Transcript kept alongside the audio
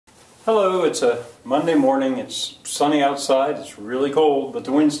Hello, it's a Monday morning. It's sunny outside. It's really cold, but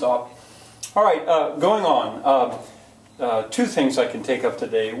the wind stopped. All right, going on. Two things I can take up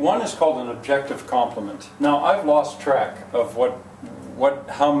today. One is called an objective complement. Now, I've lost track of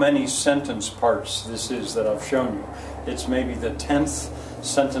how many sentence parts this is that I've shown you. It's maybe the 10th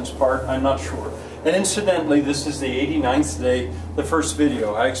sentence part. I'm not sure. And incidentally, this is the 89th day, the first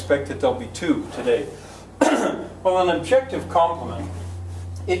video. I expect that there'll be two today. Well, an objective complement,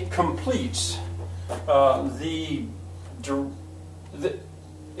 it completes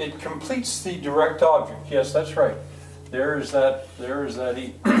it completes the direct object. Yes, that's right. There is that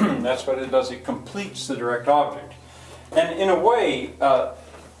E. That's what it does. It completes the direct object. And in a way, I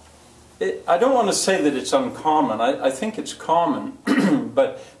don't want to say that it's uncommon. I think it's common.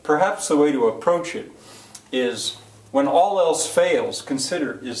 But perhaps the way to approach it is, when all else fails,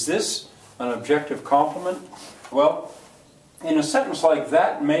 consider, is this an objective complement? Well, in a sentence like,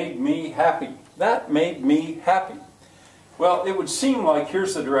 that made me happy. That made me happy. Well, it would seem like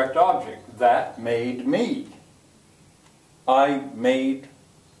here's the direct object. That made me. I made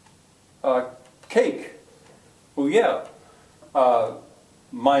a cake. Well, yeah.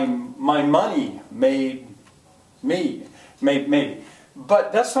 My money made me. Maybe.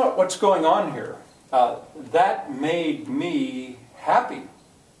 But that's not what's going on here. That made me happy.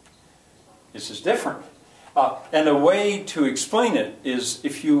 This is different. And a way to explain it is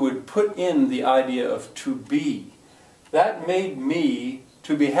if you would put in the idea of to be. That made me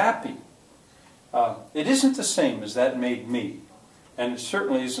to be happy. It isn't the same as that made me. And it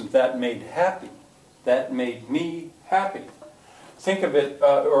certainly isn't that made happy. That made me happy. Think of it,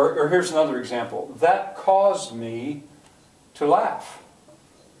 or here's another example. That caused me to laugh.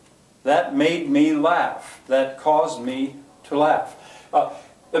 That made me laugh. That caused me to laugh.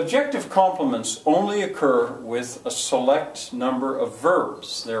 Objective complements only occur with a select number of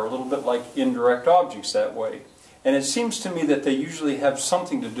verbs. They're a little bit like indirect objects that way. And it seems to me that they usually have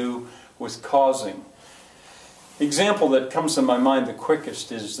something to do with causing. Example that comes to my mind the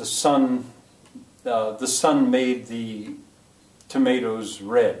quickest is the sun made the tomatoes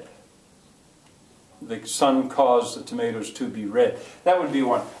red. The sun caused the tomatoes to be red. That would be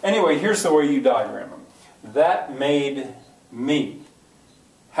one. Anyway, here's the way you diagram them. That made me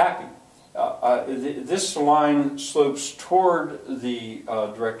happy. This line slopes toward the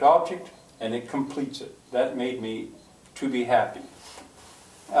direct object, and it completes it. That made me to be happy.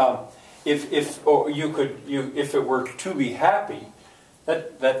 If it were to be happy,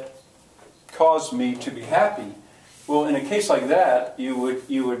 that caused me to be happy. Well, in a case like that, you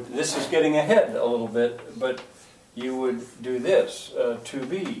would. This is getting ahead a little bit, but you would do this: to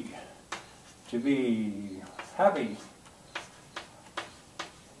be happy.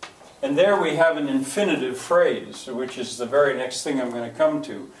 And there we have an infinitive phrase, which is the very next thing I'm going to come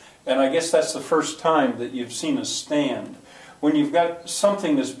to. And I guess that's the first time that you've seen a stand. When you've got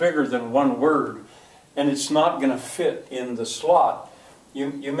something that's bigger than one word, and it's not going to fit in the slot,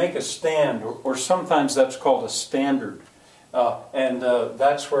 you make a stand, or sometimes that's called a standard. And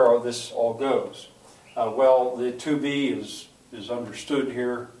that's where this all goes. Well, the to be is understood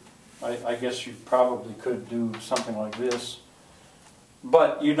here. I guess you probably could do something like this.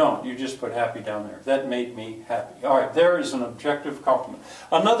 But you don't. You just put happy down there. That made me happy. All right, there is an objective complement.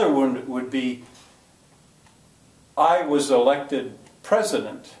 Another one would be, I was elected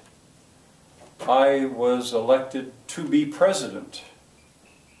president. I was elected to be president.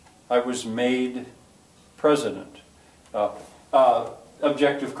 I was made president.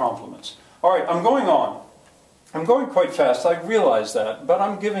 Objective complements. All right, I'm going on. I'm going quite fast. I realize that, but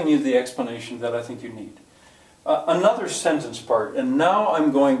I'm giving you the explanation that I think you need. Another sentence part, and now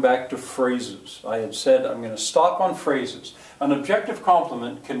I'm going back to phrases. I had said I'm going to stop on phrases. An objective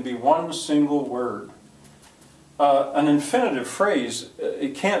complement can be one single word. An infinitive phrase,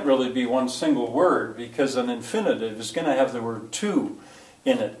 it can't really be one single word, because an infinitive is going to have the word to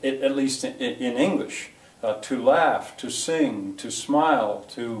in it, at least in English. To laugh, to sing, to smile,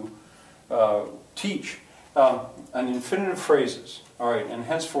 to teach. An infinitive phrases. All right, and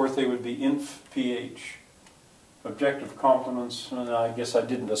henceforth they would be inf-ph. Objective complements, and I guess I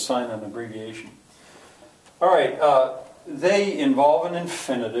didn't assign an abbreviation. All right, they involve an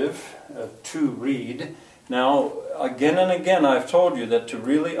infinitive, to read. Now, again and again, I've told you that to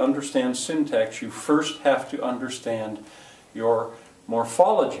really understand syntax, you first have to understand your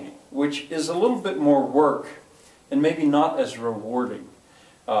morphology, which is a little bit more work and maybe not as rewarding.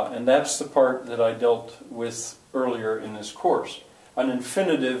 And that's the part that I dealt with earlier in this course. An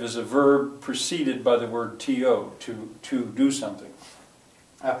infinitive is a verb preceded by the word to do something.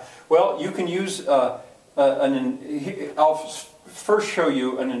 Well, you can use I'll first show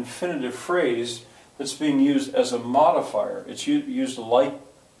you an infinitive phrase that's being used as a modifier. It's used like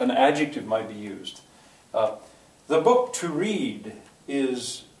an adjective might be used. The book to read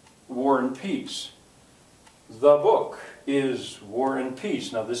is War and Peace. The book is War and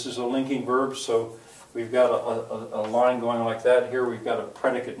Peace. Now this is a linking verb, so we've got a line going like that. Here we've got a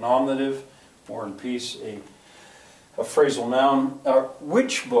predicate nominative, War and Peace, a phrasal noun.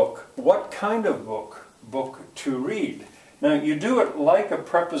 Which book? What kind of book? Book to read. Now you do it like a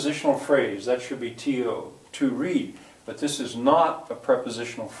prepositional phrase. That should be to read. But this is not a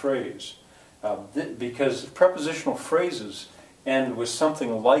prepositional phrase. Because prepositional phrases end with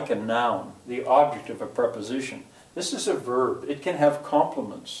something like a noun, the object of a preposition. This is a verb. It can have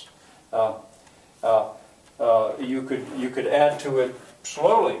complements. You could add to it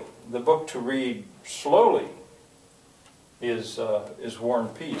slowly. The book to read slowly is War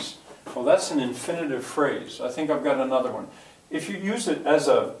and Peace. Well, that's an infinitive phrase. I think I've got another one. If you use it as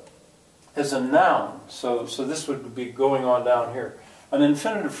a noun, so this would be going on down here. An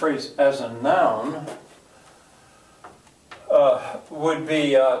infinitive phrase as a noun would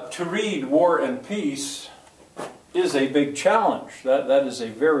be to read War and Peace is a big challenge. That is a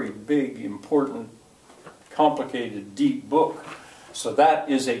very big, important, complicated, deep book. So that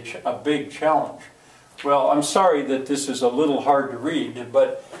is a big challenge. Well, I'm sorry that this is a little hard to read,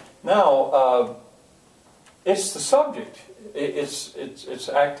 but now it's the subject. It's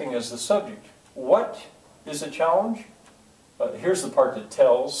acting as the subject. What is a challenge? Here's the part that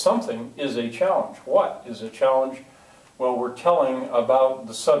tells something is a challenge. What is a challenge? Well, we're telling about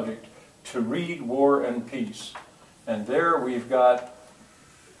the subject, to read War and Peace. And there we've got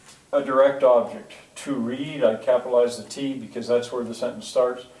a direct object. To read, I capitalize the T because that's where the sentence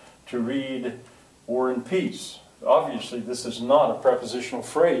starts. To read War and Peace. Obviously, this is not a prepositional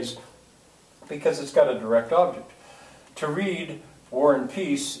phrase because it's got a direct object. To read War and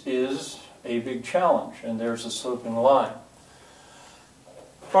Peace is a big challenge, and there's a sloping line.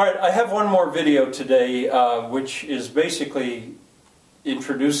 All right, I have one more video today, which is basically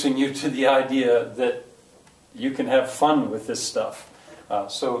introducing you to the idea that you can have fun with this stuff.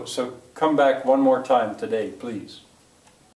 So come back one more time today, please.